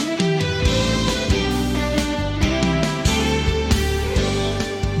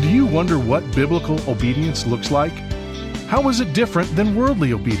wonder what biblical obedience looks like? How is it different than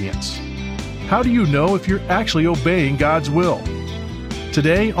worldly obedience? How do you know if you're actually obeying God's will?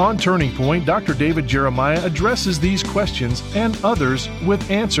 Today on Turning Point, Dr. David Jeremiah addresses these questions and others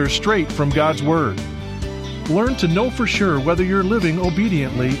with answers straight from God's Word. Learn to know for sure whether you're living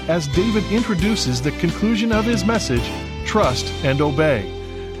obediently as David introduces the conclusion of his message, Trust and Obey.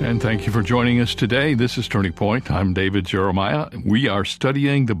 And thank you for joining us today. This is Turning Point. I'm David Jeremiah. We are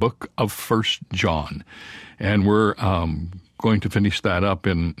studying the book of 1 John, and we're going to finish that up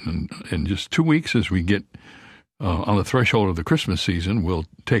in just 2 weeks as we get on the threshold of the Christmas season. We'll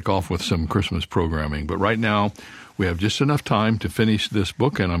take off with some Christmas programming. But right now, we have just enough time to finish this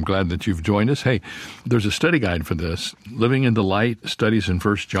book, and I'm glad that you've joined us. Hey, there's a study guide for this, Living in the Light, Studies in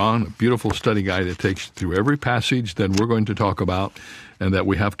 1 John, a beautiful study guide that takes you through every passage that we're going to talk about and that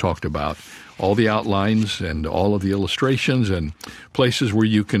we have talked about, all the outlines and all of the illustrations and places where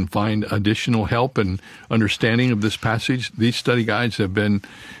you can find additional help and understanding of this passage. These study guides have been,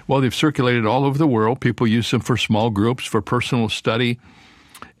 they've circulated all over the world. People use them for small groups, for personal study.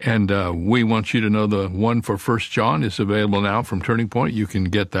 And we want you to know the one for 1 John is available now from Turning Point. You can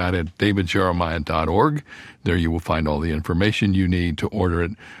get that at davidjeremiah.org. There you will find all the information you need to order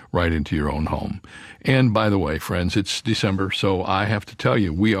it right into your own home. And by the way, friends, it's December, so I have to tell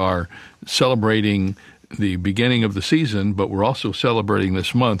you, we are celebrating the beginning of the season, but we're also celebrating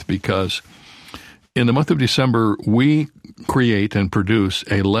this month because in the month of December, we create and produce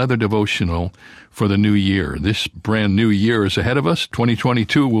a leather devotional for the new year. This brand new year is ahead of us.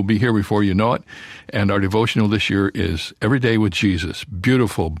 2022 will be here before you know it. And our devotional this year is Every Day with Jesus.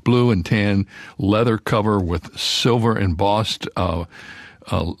 Beautiful blue and tan leather cover with silver embossed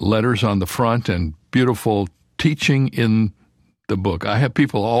letters on the front and beautiful teaching in the book. I have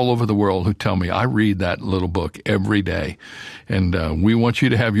people all over the world who tell me I read that little book every day. And we want you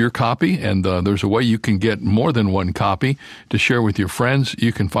to have your copy, and there's a way you can get more than one copy to share with your friends.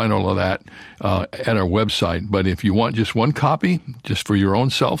 You can find all of that at our website. But if you want just one copy, just for your own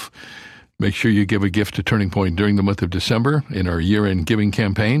self, make sure you give a gift to Turning Point during the month of December in our year-end giving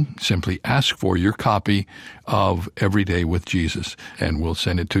campaign. Simply ask for your copy of Every Day with Jesus, and we'll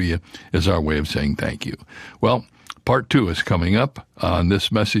send it to you as our way of saying thank you. Well, Part 2 is coming up on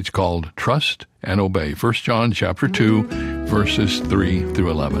this message called Trust and Obey. 1 John chapter 2, verses 3 through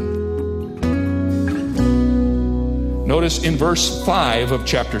 11. Notice in verse 5 of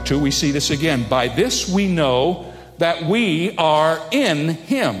chapter 2, we see this again. By this we know that we are in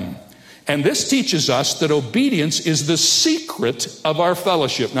Him. And this teaches us that obedience is the secret of our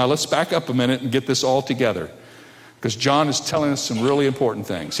fellowship. Now let's back up a minute and get this all together, because John is telling us some really important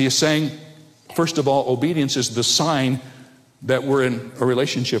things. He is saying, first of all, obedience is the sign that we're in a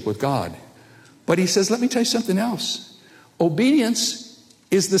relationship with God. But he says, let me tell you something else. Obedience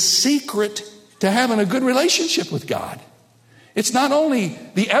is the secret to having a good relationship with God. It's not only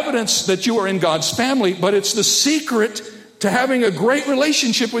the evidence that you are in God's family, but it's the secret to having a great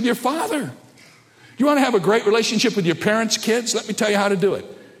relationship with your Father. You want to have a great relationship with your parents, kids? Let me tell you how to do it.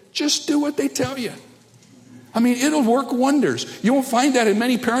 Just do what they tell you. I mean, it'll work wonders. You won't find that in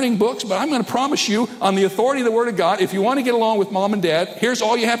many parenting books, but I'm going to promise you, on the authority of the Word of God, if you want to get along with mom and dad, here's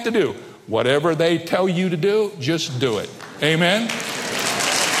all you have to do. Whatever they tell you to do, just do it. Amen?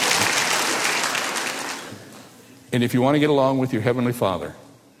 And if you want to get along with your Heavenly Father,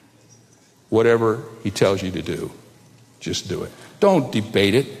 whatever He tells you to do, just do it. Don't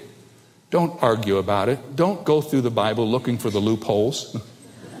debate it. Don't argue about it. Don't go through the Bible looking for the loopholes.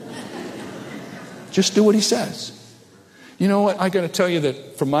 Just do what He says. You know what? I got to tell you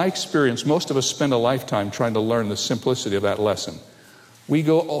that from my experience, most of us spend a lifetime trying to learn the simplicity of that lesson. We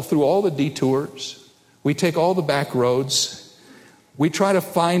go through all the detours. We take all the back roads. We try to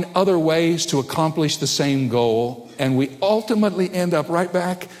find other ways to accomplish the same goal. And we ultimately end up right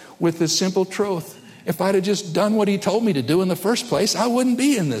back with this simple truth. If I'd have just done what He told me to do in the first place, I wouldn't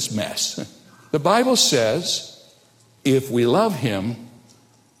be in this mess. The Bible says, if we love Him,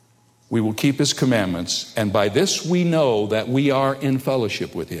 we will keep His commandments, and by this we know that we are in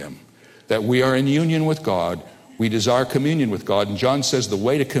fellowship with Him, that we are in union with God. We desire communion with God, and John says the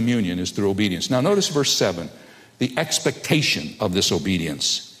way to communion is through obedience. Now notice verse 7, the expectation of this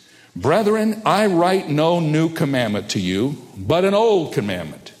obedience. Brethren, I write no new commandment to you, but an old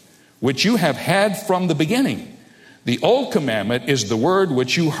commandment, which you have had from the beginning. The old commandment is the word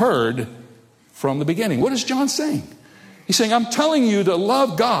which you heard from the beginning. What is John saying? He's saying, I'm telling you to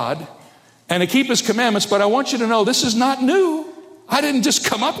love God and to keep His commandments, but I want you to know this is not new. I didn't just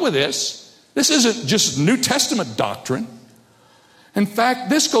come up with this. This isn't just New Testament doctrine. In fact,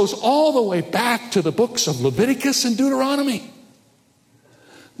 this goes all the way back to the books of Leviticus and Deuteronomy.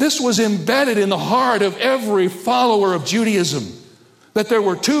 This was embedded in the heart of every follower of Judaism, that there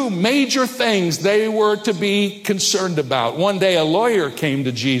were two major things they were to be concerned about. One day a lawyer came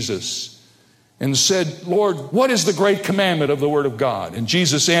to Jesus and said, Lord, what is the great commandment of the Word of God? And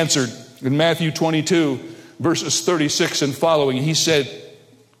Jesus answered in Matthew 22, verses 36 and following, he said,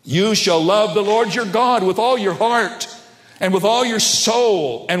 you shall love the Lord your God with all your heart and with all your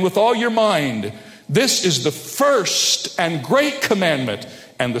soul and with all your mind. This is the first and great commandment.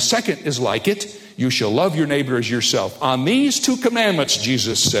 And the second is like it. You shall love your neighbor as yourself. On these two commandments,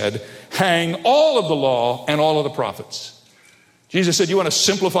 Jesus said, hang all of the law and all of the prophets. Jesus said, you want to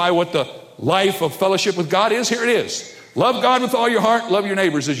simplify what the life of fellowship with God is? Here it is. Love God with all your heart. Love your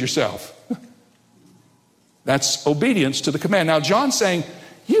neighbors as yourself. That's obedience to the command. Now, John's saying,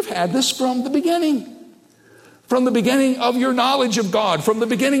 you've had this from the beginning. From the beginning of your knowledge of God. From the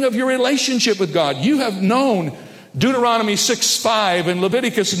beginning of your relationship with God. You have known Deuteronomy 6:5 and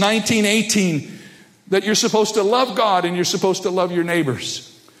Leviticus 19:18 that you're supposed to love God and you're supposed to love your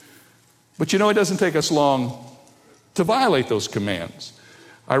neighbors. But you know, it doesn't take us long to violate those commands.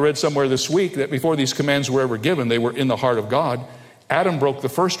 I read somewhere this week that before these commands were ever given, they were in the heart of God. Adam broke the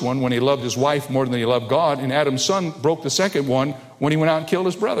first one when he loved his wife more than he loved God, and Adam's son broke the second one when he went out and killed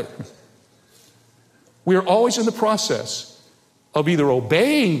his brother. We are always in the process of either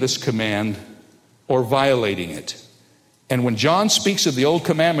obeying this command or violating it. And when John speaks of the old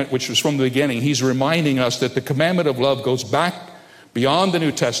commandment, which was from the beginning, he's reminding us that the commandment of love goes back beyond the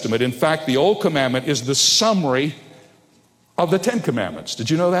New Testament. In fact, the old commandment is the summary of the 10 commandments. Did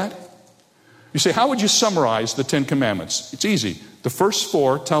you know that? You say, how would you summarize the 10 commandments? It's easy. The first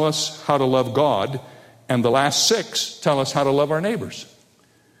 4 tell us how to love God, and the last 6 tell us how to love our neighbors.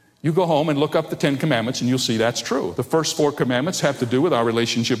 You go home and look up the 10 commandments and you'll see that's true. The first 4 commandments have to do with our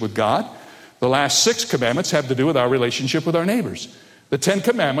relationship with God. The last 6 commandments have to do with our relationship with our neighbors. The 10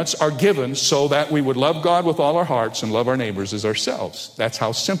 commandments are given so that we would love God with all our hearts and love our neighbors as ourselves. That's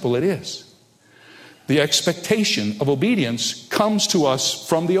how simple it is. The expectation of obedience comes to us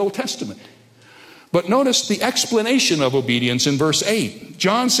from the Old Testament. But notice the explanation of obedience in verse 8.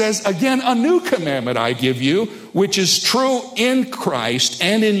 John says, again, a new commandment I give you, which is true in Christ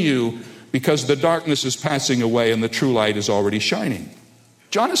and in you, because the darkness is passing away and the true light is already shining.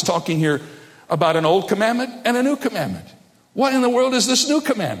 John is talking here about an old commandment and a new commandment. What in the world is this new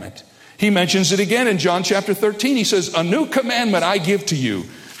commandment? He mentions it again in John chapter 13. He says, a new commandment I give to you,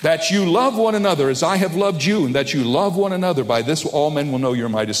 that you love one another as I have loved you, and that you love one another. By this all men will know you're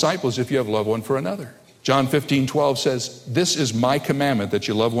my disciples, if you have love one for another. John 15:12 says, this is my commandment, that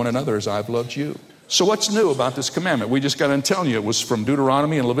you love one another as I've loved you. So what's new about this commandment? We just got done telling you it was from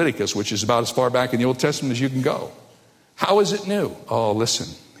Deuteronomy and Leviticus, which is about as far back in the Old Testament as you can go. How is it new? Oh, listen,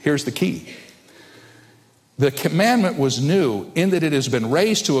 here's the key. The commandment was new in that it has been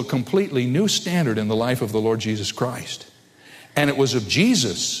raised to a completely new standard in the life of the Lord Jesus Christ. And it was of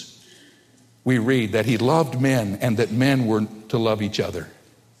Jesus, we read, that he loved men and that men were to love each other.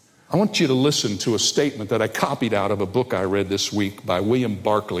 I want you to listen to a statement that I copied out of a book I read this week by William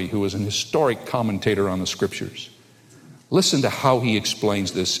Barclay, who is an historic commentator on the Scriptures. Listen to how he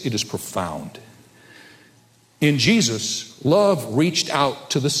explains this. It is profound. In Jesus, love reached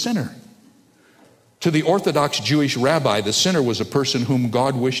out to the sinner. To the Orthodox Jewish rabbi, the sinner was a person whom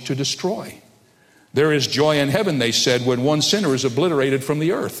God wished to destroy. There is joy in heaven, they said, when one sinner is obliterated from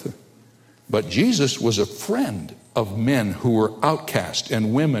the earth. But Jesus was a friend of men who were outcast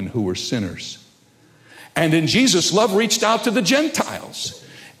and women who were sinners. And in Jesus, love reached out to the Gentiles.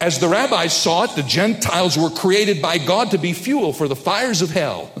 As the rabbis saw it, the Gentiles were created by God to be fuel for the fires of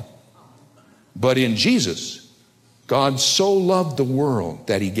hell. But in Jesus, God so loved the world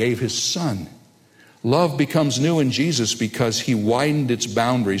that he gave his Son. Love becomes new in Jesus because he widened its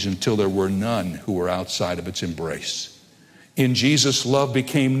boundaries until there were none who were outside of its embrace. In Jesus, love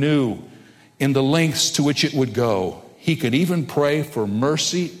became new in the lengths to which it would go. He could even pray for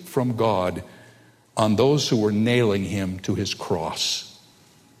mercy from God on those who were nailing him to his cross.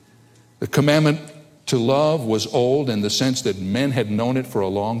 The commandment to love was old in the sense that men had known it for a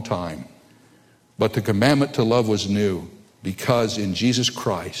long time. But the commandment to love was new because in Jesus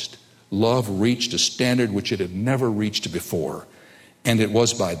Christ, love reached a standard which it had never reached before. And it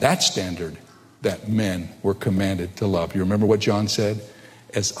was by that standard that men were commanded to love. You remember what John said?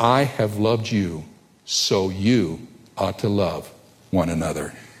 As I have loved you, so you ought to love one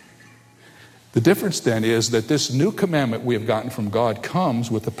another. The difference then is that this new commandment we have gotten from God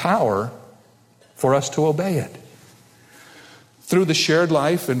comes with the power for us to obey it. Through the shared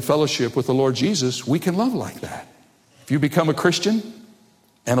life and fellowship with the Lord Jesus, we can love like that. If you become a Christian,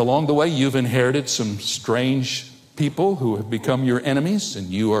 and along the way you've inherited some strange people who have become your enemies and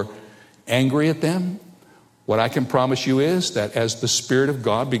you are angry at them, what I can promise you is that as the Spirit of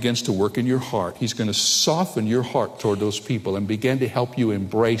God begins to work in your heart, He's going to soften your heart toward those people and begin to help you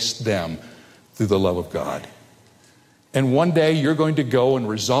embrace them through the love of God. And one day you're going to go and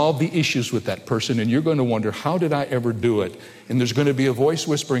resolve the issues with that person, and you're going to wonder, how did I ever do it? And there's going to be a voice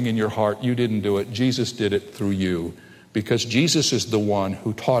whispering in your heart, you didn't do it. Jesus did it through you. Because Jesus is the one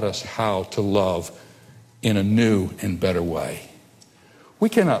who taught us how to love in a new and better way. We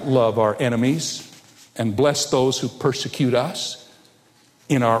cannot love our enemies and bless those who persecute us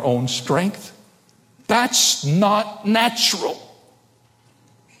in our own strength. That's not natural.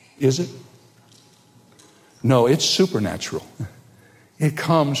 Is it? No, it's supernatural. It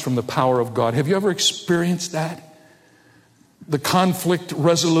comes from the power of God. Have you ever experienced that? The conflict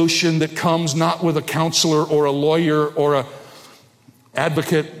resolution that comes not with a counselor or a lawyer or an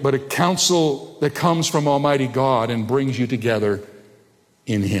advocate, but a counsel that comes from Almighty God and brings you together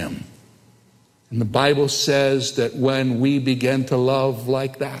in Him. And the Bible says that when we begin to love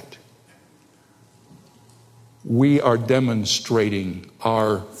like that, we are demonstrating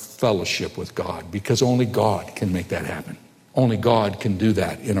our fellowship with God, because only God can make that happen. Only God can do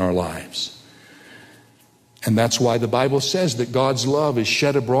that in our lives. And that's why the Bible says that God's love is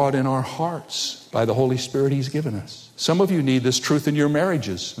shed abroad in our hearts by the Holy Spirit He's given us. Some of you need this truth in your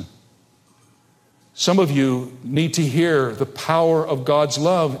marriages. Some of you need to hear the power of God's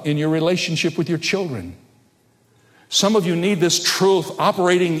love in your relationship with your children. Some of you need this truth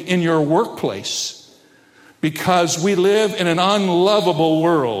operating in your workplace, because we live in an unlovable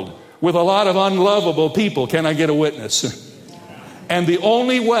world with a lot of unlovable people. Can I get a witness? And the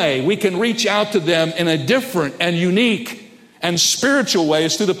only way we can reach out to them in a different and unique and spiritual way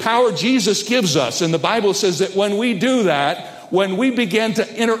is through the power Jesus gives us. And the Bible says that when we do that, when we begin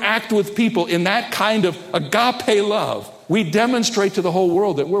to interact with people in that kind of agape love, we demonstrate to the whole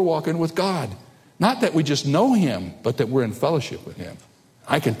world that we're walking with God. Not that we just know Him, but that we're in fellowship with Him.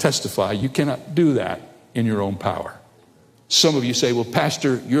 I can testify you cannot do that in your own power. Some of you say, well,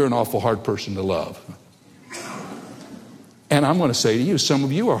 Pastor, you're an awful hard person to love. And I'm going to say to you, some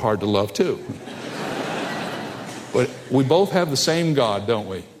of you are hard to love too. But we both have the same God, don't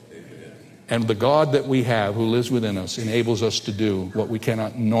we? And the God that we have who lives within us enables us to do what we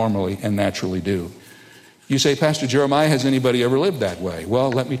cannot normally and naturally do. You say, Pastor Jeremiah, has anybody ever lived that way? Well,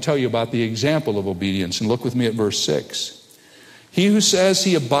 let me tell you about the example of obedience. And look with me at verse 6. He who says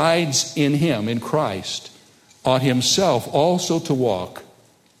he abides in Him, in Christ, ought himself also to walk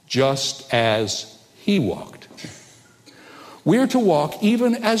just as He walked. We are to walk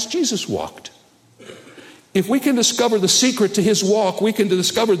even as Jesus walked. If we can discover the secret to His walk, we can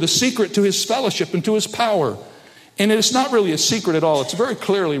discover the secret to His fellowship and to His power. And it's not really a secret at all. It's very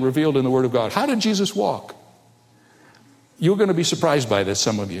clearly revealed in the Word of God. How did Jesus walk? You're going to be surprised by this,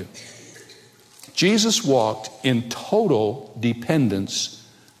 some of you. Jesus walked in total dependence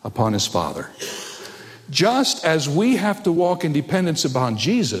upon His Father. Just as we have to walk in dependence upon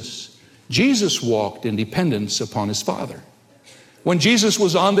Jesus, Jesus walked in dependence upon His Father. When Jesus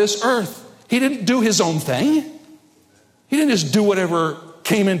was on this earth, He didn't do His own thing. He didn't just do whatever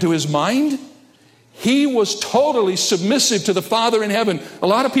came into His mind. He was totally submissive to the Father in heaven. A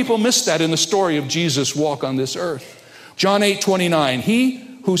lot of people miss that in the story of Jesus' walk on this earth. John 8:29, He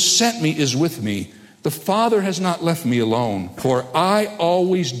who sent me is with me. The Father has not left me alone, for I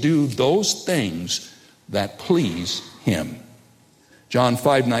always do those things that please Him. John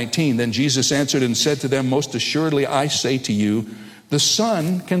 5:19, then Jesus answered and said to them, most assuredly I say to you, the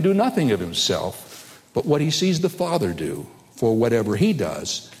Son can do nothing of Himself, but what He sees the Father do. For whatever He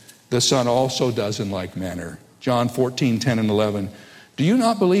does, the Son also does in like manner. John 14:10 and 11, do you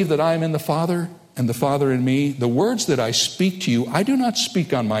not believe that I am in the Father and the Father in me? The words that I speak to you, I do not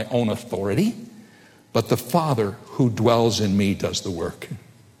speak on my own authority, but the Father who dwells in me does the work.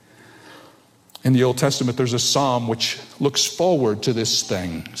 In the Old Testament, there's a psalm which looks forward to this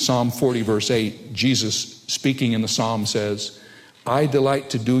thing. Psalm 40, verse 8, Jesus speaking in the psalm says, I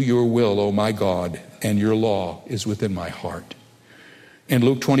delight to do your will, O my God, and your law is within my heart. In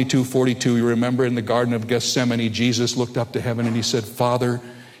Luke 22:42, you remember in the Garden of Gethsemane, Jesus looked up to heaven and He said, Father,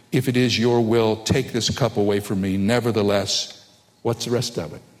 if it is your will, take this cup away from me. Nevertheless, what's the rest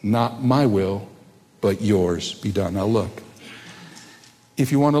of it? Not my will, but yours be done. Now look,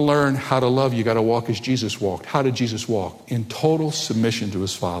 if you want to learn how to love, you got to walk as Jesus walked. How did Jesus walk? In total submission to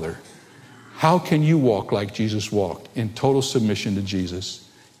His Father. How can you walk like Jesus walked? In total submission to Jesus.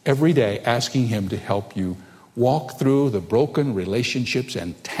 Every day asking Him to help you walk through the broken relationships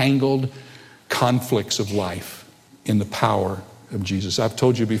and tangled conflicts of life in the power of Jesus. I've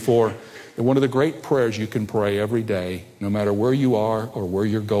told you before that one of the great prayers you can pray every day, no matter where you are or where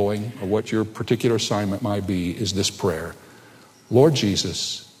you're going or what your particular assignment might be, is this prayer. Lord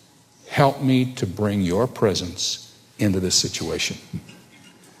Jesus, help me to bring your presence into this situation.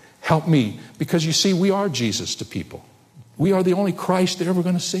 Help me, because you see, we are Jesus to people. We are the only Christ they're ever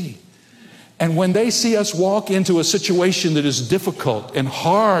going to see. And when they see us walk into a situation that is difficult and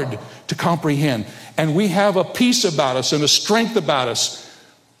hard to comprehend, and we have a peace about us and a strength about us,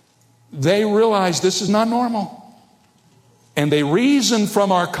 they realize this is not normal. And they reason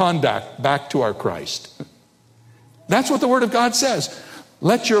from our conduct back to our Christ. That's what the Word of God says.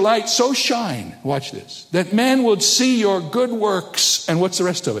 Let your light so shine, watch this, that men would see your good works, and what's the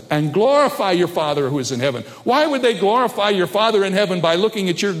rest of it? And glorify your Father who is in heaven. Why would they glorify your Father in heaven by looking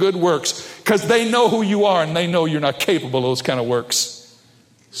at your good works? Because they know who you are and they know you're not capable of those kind of works.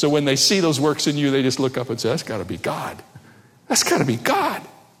 So when they see those works in you, they just look up and say, that's got to be God. That's got to be God.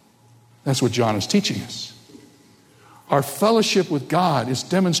 That's what John is teaching us. Our fellowship with God is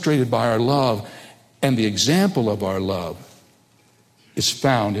demonstrated by our love, and the example of our love is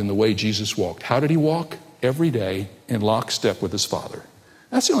found in the way Jesus walked. How did he walk? Every day in lockstep with his Father.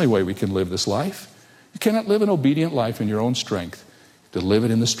 That's the only way we can live this life. You cannot live an obedient life in your own strength. To live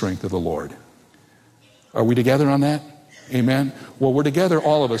it in the strength of the Lord. Are we together on that? Amen? Well, we're together,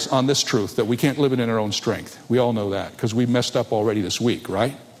 all of us, on this truth that we can't live it in our own strength. We all know that because we messed up already this week,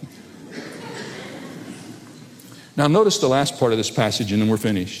 right? Now notice the last part of this passage and then we're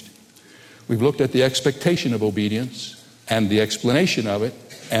finished. We've looked at the expectation of obedience and the explanation of it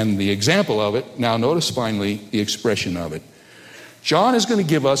and the example of it. Now notice finally the expression of it. John is going to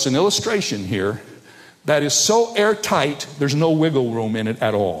give us an illustration here that is so airtight there's no wiggle room in it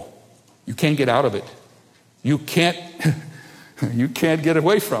at all. You can't get out of it. You can't get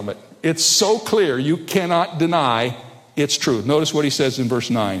away from it. It's so clear you cannot deny its truth. Notice what he says in verse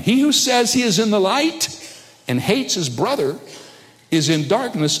 9. He who says he is in the light and hates his brother is in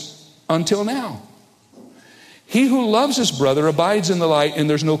darkness until now. He who loves his brother abides in the light, and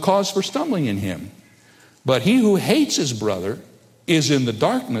there's no cause for stumbling in him. But he who hates his brother is in the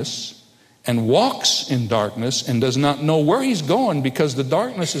darkness and walks in darkness and does not know where he's going because the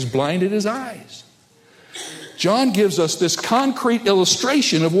darkness has blinded his eyes. John gives us this concrete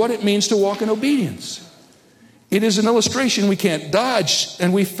illustration of what it means to walk in obedience. It is an illustration we can't dodge,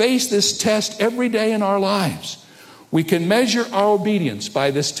 and we face this test every day in our lives. We can measure our obedience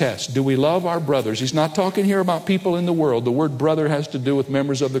by this test. Do we love our brothers? He's not talking here about people in the world. The word brother has to do with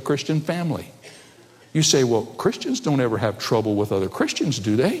members of the Christian family. You say, well, Christians don't ever have trouble with other Christians,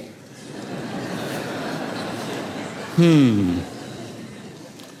 do they?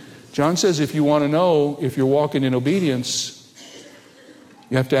 John says if you want to know if you're walking in obedience,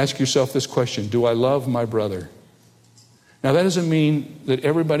 you have to ask yourself this question: do I love my brother? Now, that doesn't mean that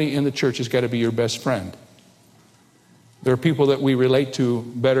everybody in the church has got to be your best friend. There are people that we relate to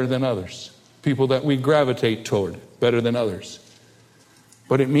better than others, people that we gravitate toward better than others.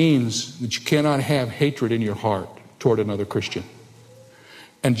 But it means that you cannot have hatred in your heart toward another Christian.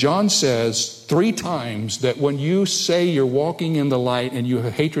 And John says 3 times that when you say you're walking in the light and you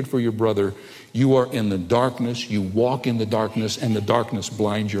have hatred for your brother, you are in the darkness, you walk in the darkness, and the darkness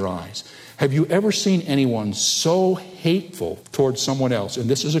blinds your eyes. Have you ever seen anyone so hateful towards someone else, and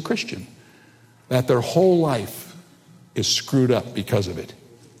this is a Christian, that their whole life is screwed up because of it?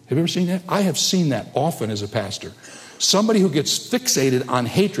 Have you ever seen that? I have seen that often as a pastor. Somebody who gets fixated on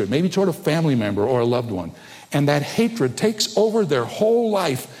hatred, maybe toward a family member or a loved one, and that hatred takes over their whole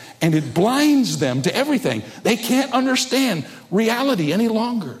life and it blinds them to everything. They can't understand reality any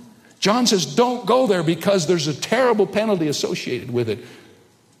longer. John says, don't go there because there's a terrible penalty associated with it.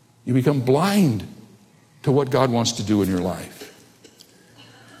 You become blind to what God wants to do in your life.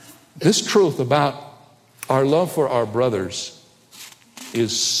 This truth about our love for our brothers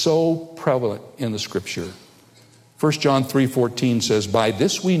is so prevalent in the Scripture. 1 John 3:14 says, by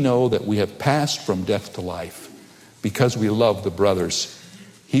this we know that we have passed from death to life, because we love the brothers.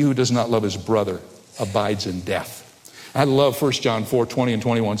 He who does not love his brother abides in death. I love 1 John 4:20 and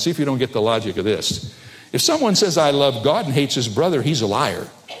 21. See if you don't get the logic of this. If someone says, I love God and hates his brother, he's a liar.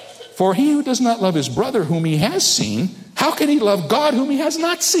 For he who does not love his brother whom he has seen, how can he love God whom he has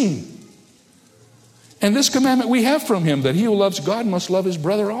not seen? And this commandment we have from him, that he who loves God must love his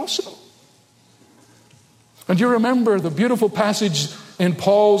brother also. And you remember the beautiful passage in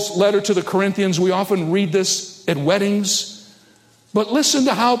Paul's letter to the Corinthians. We often read this at weddings. But listen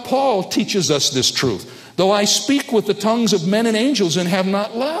to how Paul teaches us this truth. Though I speak with the tongues of men and angels and have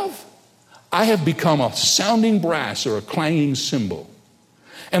not love, I have become a sounding brass or a clanging cymbal.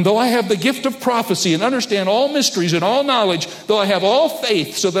 And though I have the gift of prophecy and understand all mysteries and all knowledge, though I have all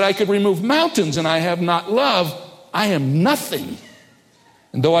faith so that I could remove mountains and I have not love, I am nothing.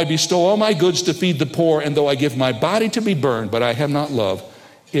 And though I bestow all my goods to feed the poor, and though I give my body to be burned, but I have not love,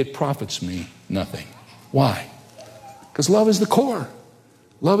 it profits me nothing. Why? Because love is the core.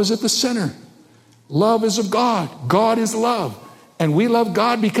 Love is at the center. Love is of God. God is love. And we love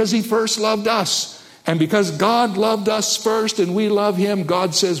God because He first loved us. And because God loved us first and we love Him,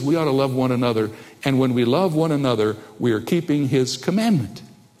 God says we ought to love one another. And when we love one another, we are keeping His commandment.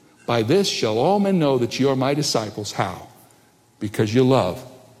 By this shall all men know that you are my disciples. How? Because you love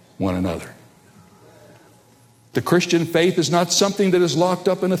one another. The Christian faith is not something that is locked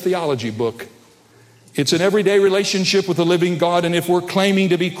up in a theology book. It's an everyday relationship with the living God, and if we're claiming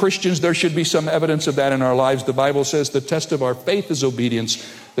to be Christians, there should be some evidence of that in our lives. The Bible says the test of our faith is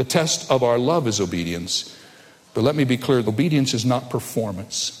obedience. The test of our love is obedience. But let me be clear, obedience is not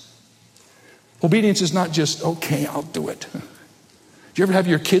performance. Obedience is not just, okay, I'll do it. Do you ever have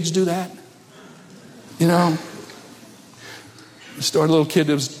your kids do that? You know, a little kid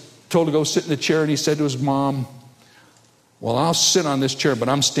that was told to go sit in the chair, and he said to his mom, well, I'll sit on this chair, but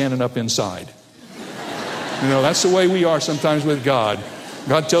I'm standing up inside. You know, that's the way we are sometimes with God.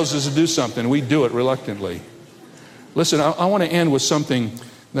 God tells us to do something, we do it reluctantly. Listen, I want to end with something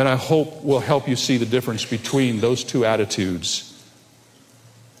that I hope will help you see the difference between those two attitudes.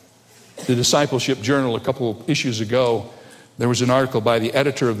 The Discipleship Journal, a couple of issues ago, there was an article by the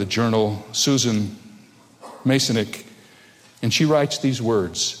editor of the journal, Susan Masonic, and she writes these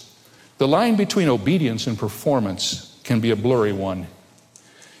words: the line between obedience and performance can be a blurry one.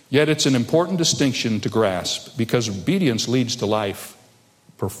 Yet it's an important distinction to grasp, because obedience leads to life,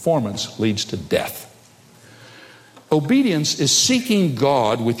 performance leads to death. Obedience is seeking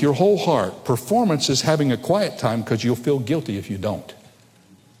God with your whole heart. Performance is having a quiet time because you'll feel guilty if you don't.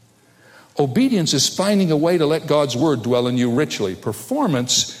 Obedience is finding a way to let God's word dwell in you richly.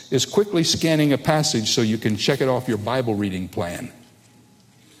 Performance is quickly scanning a passage so you can check it off your Bible reading plan.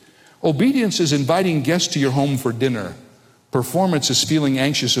 Obedience is inviting guests to your home for dinner. Performance is feeling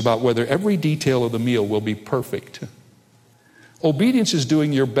anxious about whether every detail of the meal will be perfect. Obedience is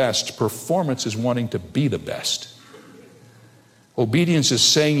doing your best. Performance is wanting to be the best. Obedience is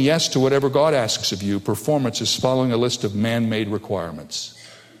saying yes to whatever God asks of you. Performance is following a list of man-made requirements.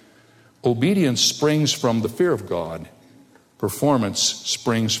 Obedience springs from the fear of God. Performance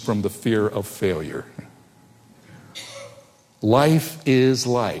springs from the fear of failure. Life is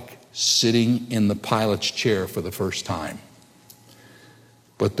like sitting in the pilot's chair for the first time.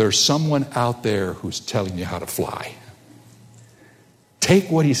 But there's someone out there who's telling you how to fly. Take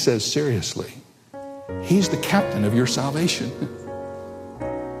what he says seriously. He's the captain of your salvation.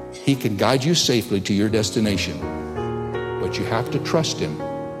 He can guide you safely to your destination. But you have to trust him,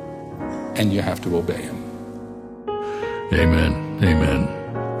 and you have to obey him. Amen. Amen.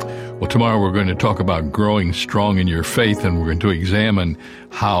 Well, tomorrow we're going to talk about growing strong in your faith, and we're going to examine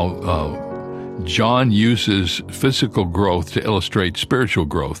how John uses physical growth to illustrate spiritual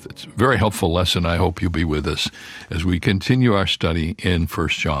growth. It's a very helpful lesson. I hope you'll be with us as we continue our study in 1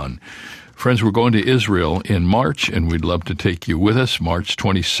 John. Friends, we're going to Israel in March, and we'd love to take you with us, March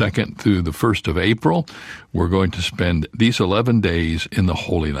 22nd through the 1st of April. We're going to spend these 11 days in the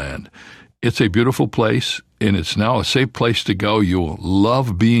Holy Land. It's a beautiful place, and it's now a safe place to go. You'll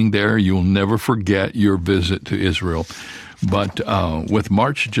love being there. You'll never forget your visit to Israel. But with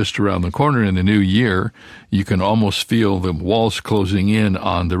March just around the corner in the new year, you can almost feel the walls closing in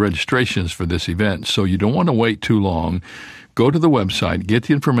on the registrations for this event. So you don't want to wait too long. Go to the website, get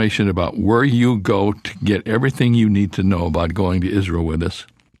the information about where you go to get everything you need to know about going to Israel with us.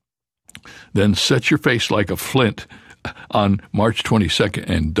 Then set your face like a flint on March 22nd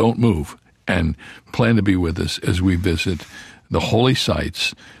and don't move, and plan to be with us as we visit the holy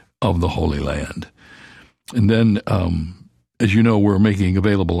sites of the Holy Land. And then, as you know, we're making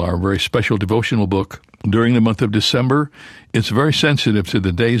available our very special devotional book during the month of December. It's very sensitive to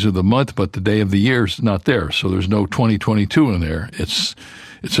the days of the month, but the day of the year is not there. So there's no 2022 in there. It's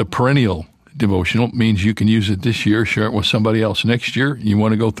a perennial devotional. It means you can use it this year, share it with somebody else next year. You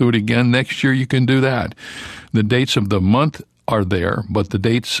want to go through it again next year, you can do that. The dates of the month are there, but the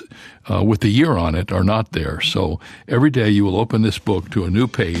dates with the year on it are not there. So every day you will open this book to a new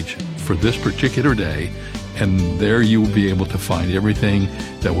page for this particular day, and there you will be able to find everything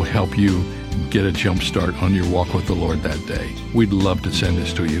that will help you get a jump start on your walk with the Lord that day. We'd love to send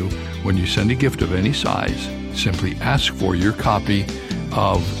this to you. When you send a gift of any size, simply ask for your copy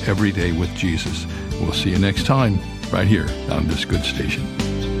of Every Day with Jesus. We'll see you next time right here on this good station.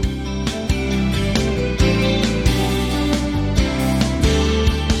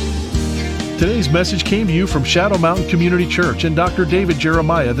 Today's message came to you from Shadow Mountain Community Church and Dr. David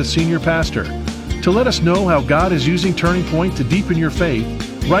Jeremiah, the senior pastor. To let us know how God is using Turning Point to deepen your faith,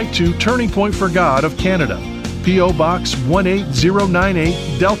 write to Turning Point for God of Canada, P.O. Box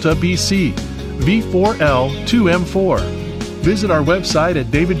 18098, Delta, BC, V4L 2M4. Visit our website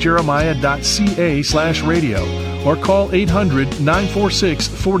at davidjeremiah.ca/radio or call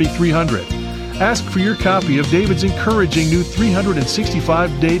 800-946-4300. Ask for your copy of David's encouraging new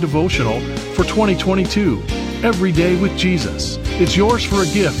 365-day devotional for 2022, Every Day with Jesus. It's yours for a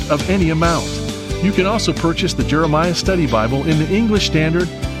gift of any amount. You can also purchase the Jeremiah Study Bible in the English Standard,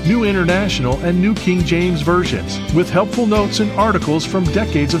 New International, and New King James versions, with helpful notes and articles from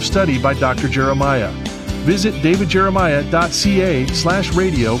decades of study by Dr. Jeremiah. Visit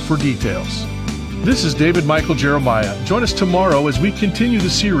davidjeremiah.ca/radio for details. This is David Michael Jeremiah. Join us tomorrow as we continue the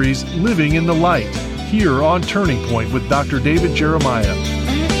series Living in the Light, here on Turning Point with Dr. David Jeremiah.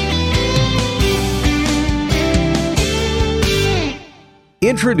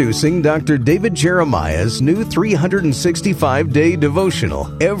 Introducing Dr. David Jeremiah's new 365-day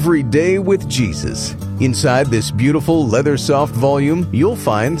devotional, Every Day with Jesus. Inside this beautiful leather-soft volume, you'll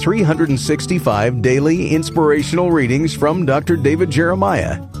find 365 daily inspirational readings from Dr. David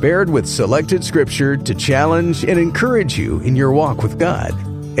Jeremiah, paired with selected scripture to challenge and encourage you in your walk with God.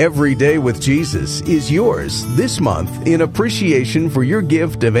 Every Day with Jesus is yours this month in appreciation for your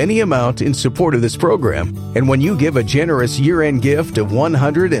gift of any amount in support of this program. And when you give a generous year-end gift of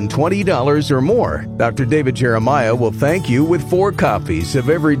 $120 or more, Dr. David Jeremiah will thank you with 4 copies of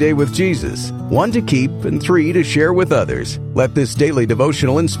Every Day with Jesus, 1 to keep and 3 to share with others. Let this daily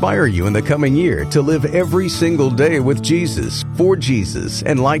devotional inspire you in the coming year to live every single day with Jesus, for Jesus,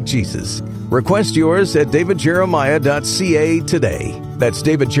 and like Jesus. Request yours at davidjeremiah.ca today. That's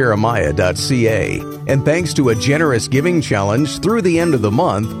davidjeremiah.ca. And thanks to a generous giving challenge through the end of the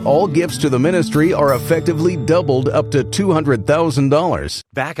month, all gifts to the ministry are effectively doubled up to $200,000.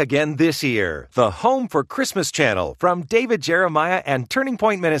 Back again this year, the Home for Christmas channel from David Jeremiah and Turning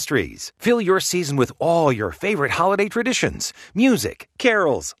Point Ministries. Fill your season with all your favorite holiday traditions, music,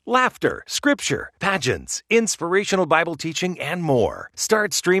 carols, laughter, scripture, pageants, inspirational Bible teaching, and more.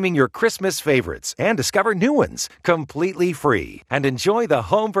 Start streaming your Christmas favorites and discover new ones completely free. And enjoy the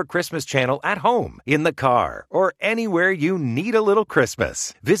Home for Christmas channel at home, in the car, or anywhere you need a little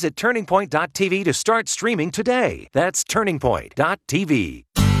Christmas. Visit turningpoint.tv to start streaming today. That's turningpoint.tv.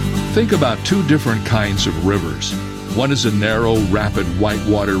 Think about 2 different kinds of rivers. One is a narrow, rapid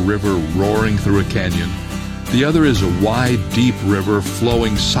whitewater river roaring through a canyon. The other is a wide, deep river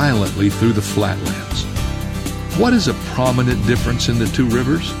flowing silently through the flatlands. What is a prominent difference in the 2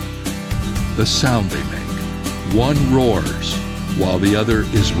 rivers? The sound they make. One roars, while the other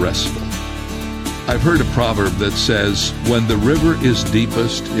is restful. I've heard a proverb that says, when the river is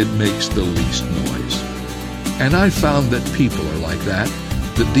deepest, it makes the least noise. And I found that people are like that.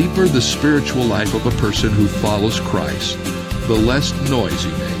 The deeper the spiritual life of a person who follows Christ, the less noise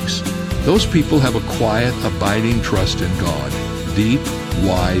he makes. Those people have a quiet, abiding trust in God, deep,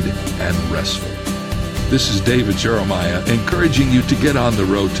 wide, and restful. This is David Jeremiah encouraging you to get on the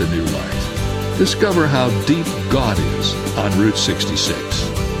road to new life. Discover how deep God is on Route 66.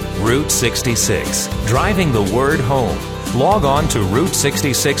 Route 66, driving the word home. Log on to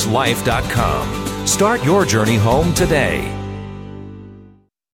Route66Life.com. Start your journey home today.